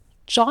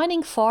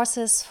Joining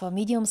forces for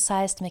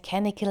medium-sized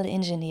mechanical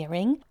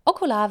engineering,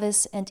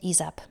 oculavis and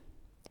ISAP.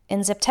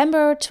 In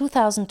September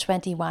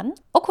 2021,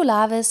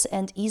 oculavis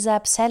and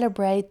ISAP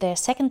celebrate their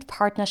second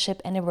partnership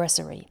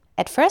anniversary.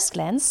 At first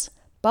glance,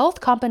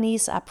 both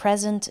companies are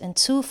present in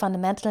two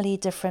fundamentally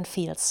different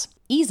fields.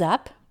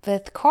 ISAP,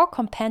 with core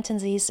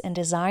competencies in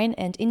design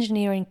and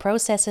engineering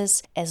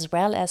processes as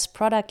well as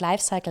product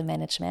lifecycle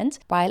management,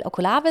 while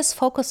oculavis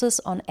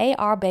focuses on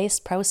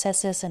AR-based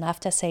processes and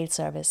after-sales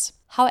service.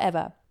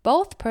 However,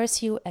 both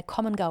pursue a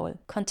common goal,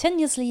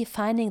 continuously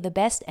finding the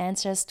best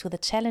answers to the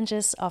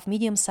challenges of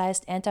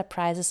medium-sized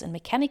enterprises in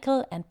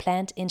mechanical and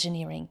plant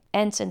engineering.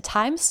 And in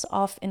times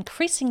of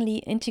increasingly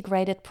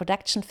integrated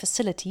production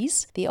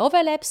facilities, the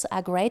overlaps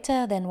are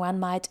greater than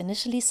one might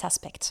initially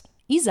suspect.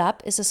 ISAP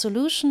is a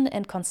solution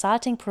and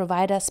consulting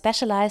provider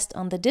specialized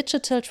on the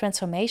digital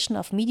transformation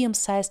of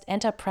medium-sized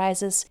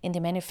enterprises in the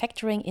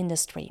manufacturing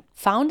industry.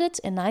 Founded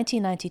in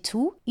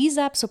 1992,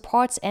 ISAP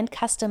supports end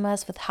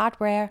customers with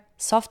hardware,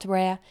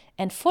 software,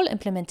 and full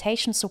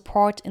implementation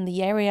support in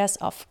the areas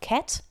of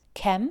CAD,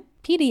 CAM,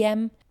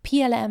 PDM,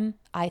 PLM,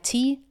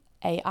 IT,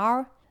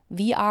 AR,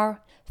 VR,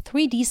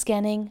 3D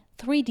scanning,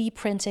 3D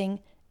printing,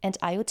 and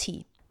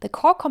IoT. The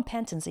core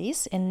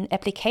competencies in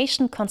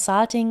application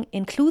consulting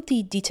include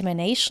the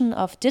determination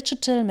of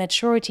digital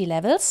maturity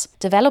levels,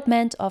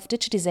 development of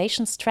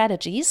digitization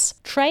strategies,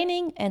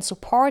 training and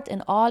support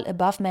in all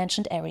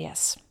above-mentioned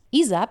areas.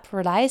 ISAP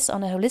relies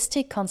on a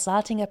holistic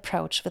consulting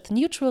approach with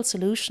neutral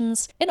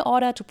solutions in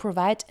order to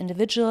provide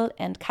individual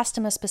and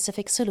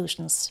customer-specific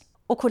solutions.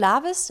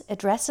 Oculavis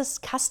addresses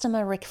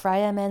customer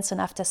requirements and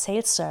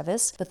after-sales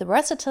service with a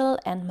versatile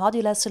and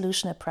modular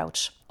solution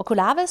approach.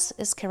 Oculavis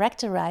is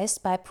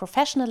characterized by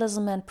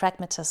professionalism and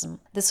pragmatism.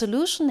 The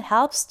solution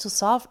helps to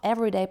solve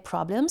everyday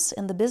problems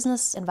in the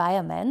business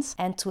environment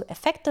and to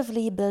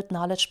effectively build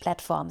knowledge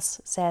platforms,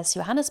 says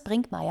Johannes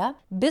Brinkmeier,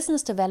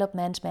 Business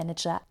Development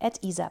Manager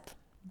at ISAP.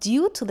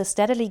 Due to the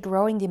steadily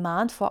growing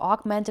demand for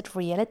augmented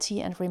reality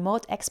and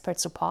remote expert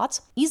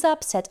support,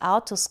 ISAP set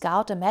out to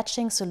scout a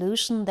matching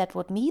solution that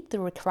would meet the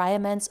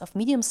requirements of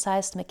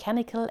medium-sized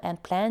mechanical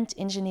and plant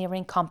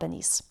engineering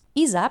companies.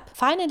 ISAP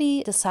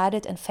finally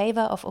decided in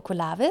favor of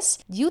oculavis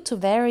due to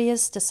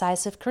various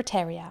decisive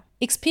criteria.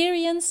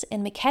 Experience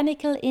in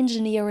mechanical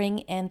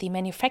engineering and the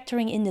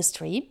manufacturing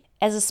industry.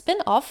 As a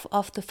spin-off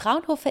of the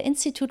Fraunhofer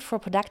Institute for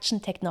Production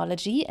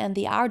Technology and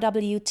the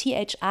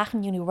RWTH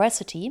Aachen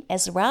University,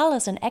 as well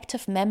as an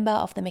active member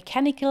of the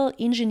Mechanical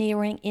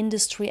Engineering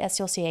Industry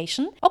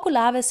Association,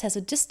 oculavis has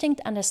a distinct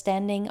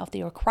understanding of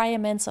the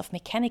requirements of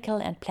mechanical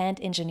and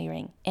plant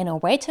engineering.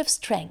 Innovative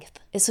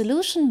strength, a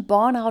solution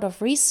born out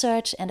of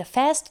research and a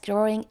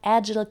fast-growing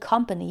agile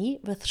company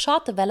with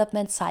short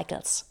development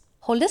cycles.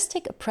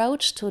 Holistic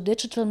approach to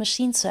digital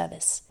machine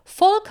service.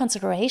 Full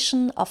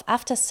consideration of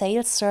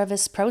after-sales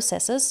service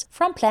processes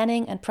from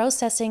planning and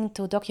processing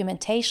to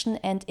documentation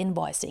and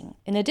invoicing.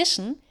 In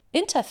addition,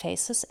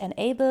 interfaces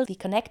enable the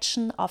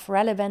connection of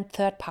relevant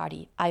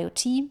third-party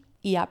IoT,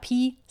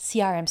 ERP,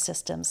 CRM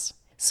systems.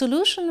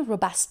 Solution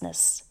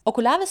robustness.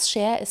 Oculavis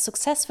share is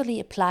successfully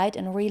applied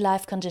in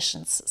real-life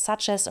conditions,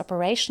 such as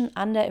operation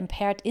under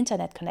impaired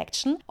internet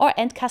connection or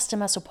end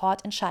customer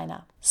support in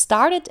China.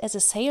 Started as a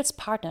sales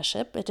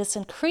partnership, it is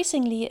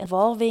increasingly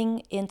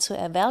evolving into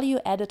a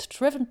value-added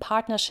driven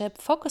partnership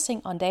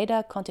focusing on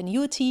data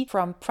continuity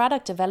from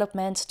product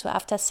development to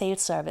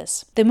after-sales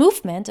service. The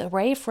movement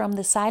away from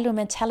the silo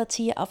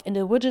mentality of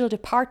individual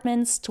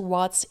departments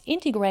towards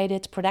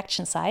integrated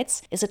production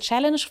sites is a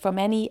challenge for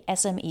many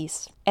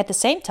SMEs. At the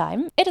same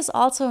time, it is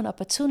also an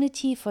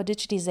opportunity for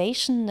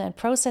digitization and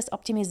process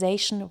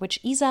optimization,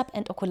 which ISAP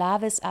and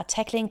oculavis are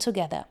tackling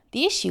together.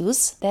 The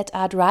issues that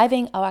are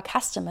driving our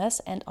customers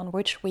and on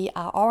which we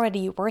are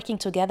already working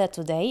together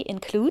today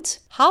include: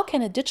 how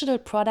can a digital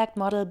product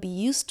model be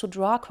used to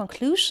draw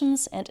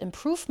conclusions and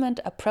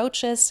improvement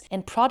approaches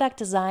in product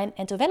design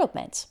and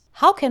development?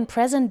 How can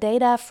present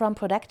data from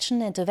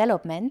production and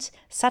development,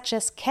 such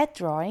as CAD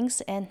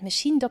drawings and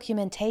machine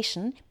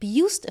documentation, be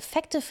used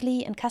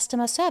effectively in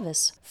customer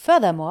service?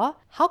 Furthermore,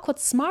 how could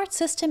smart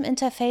system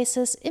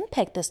interfaces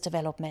impact this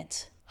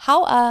development?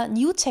 How are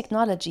new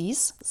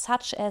technologies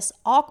such as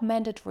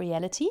augmented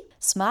reality,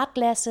 smart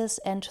glasses,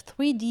 and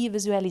 3D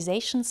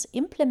visualizations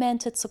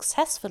implemented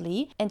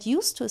successfully and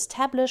used to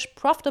establish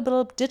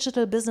profitable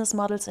digital business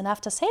models in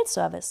after-sales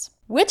service?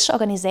 Which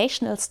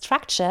organizational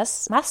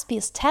structures must be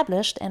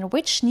established and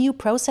which new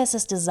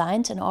processes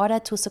designed in order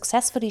to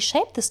successfully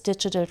shape this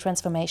digital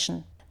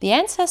transformation? The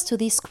answers to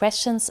these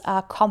questions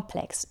are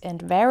complex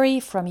and vary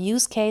from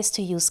use case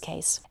to use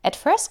case. At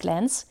first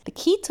glance, the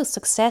key to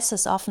success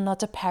is often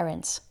not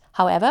apparent.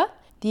 However,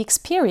 the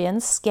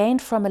experience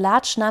gained from a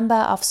large number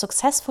of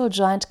successful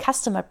joint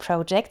customer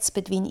projects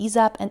between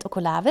ISAP and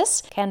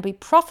oculavis can be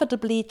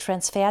profitably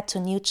transferred to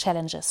new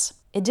challenges.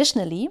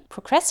 Additionally,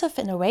 progressive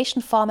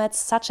innovation formats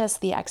such as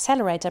the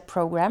Accelerator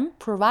program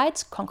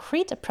provide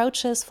concrete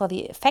approaches for the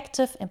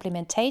effective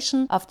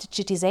implementation of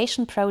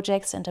digitization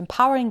projects and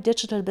empowering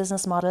digital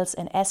business models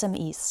in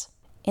SMEs.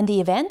 In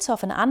the event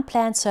of an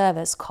unplanned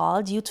service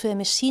call due to a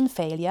machine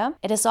failure,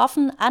 it is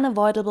often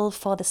unavoidable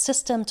for the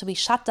system to be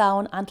shut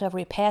down until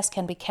repairs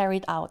can be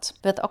carried out.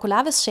 With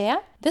oculavis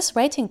Share, this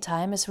waiting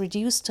time is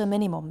reduced to a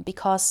minimum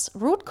because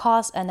root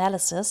cause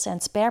analysis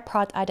and spare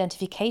part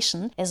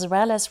identification, as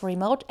well as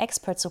remote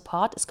expert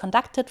support, is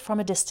conducted from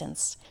a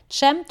distance.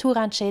 Cem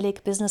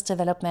Turan-Celik, Business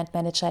Development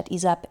Manager at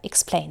ISAP,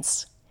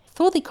 explains.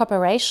 Through the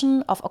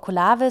cooperation of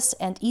oculavis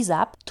and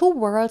ISAP, two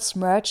worlds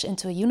merge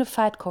into a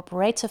unified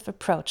cooperative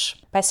approach.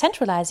 By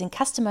centralizing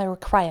customer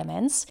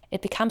requirements,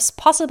 it becomes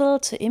possible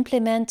to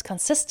implement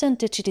consistent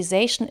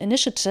digitization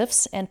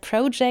initiatives and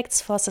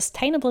projects for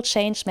sustainable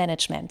change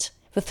management.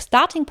 With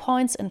starting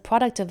points in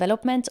product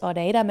development or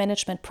data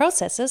management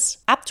processes,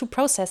 up to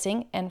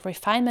processing and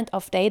refinement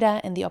of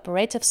data in the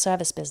operative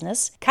service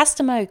business,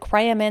 customer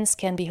requirements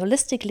can be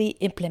holistically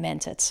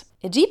implemented.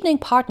 A deepening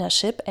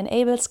partnership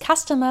enables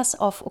customers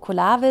of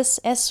oculavis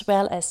as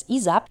well as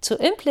ISAP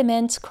to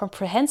implement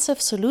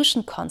comprehensive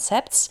solution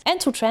concepts and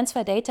to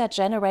transfer data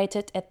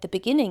generated at the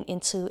beginning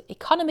into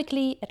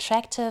economically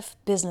attractive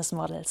business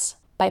models.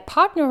 By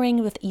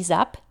partnering with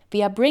ISAP,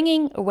 we are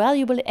bringing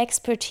valuable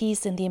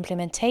expertise in the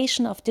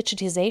implementation of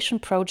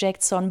digitization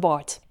projects on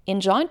board.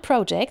 In joint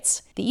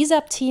projects, the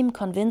ISAP team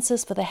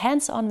convinces with a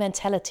hands-on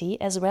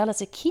mentality as well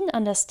as a keen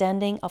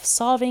understanding of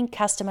solving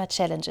customer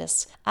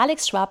challenges.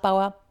 Alex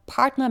Schwabbauer,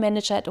 partner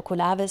manager at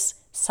oculavis,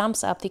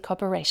 sums up the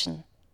cooperation.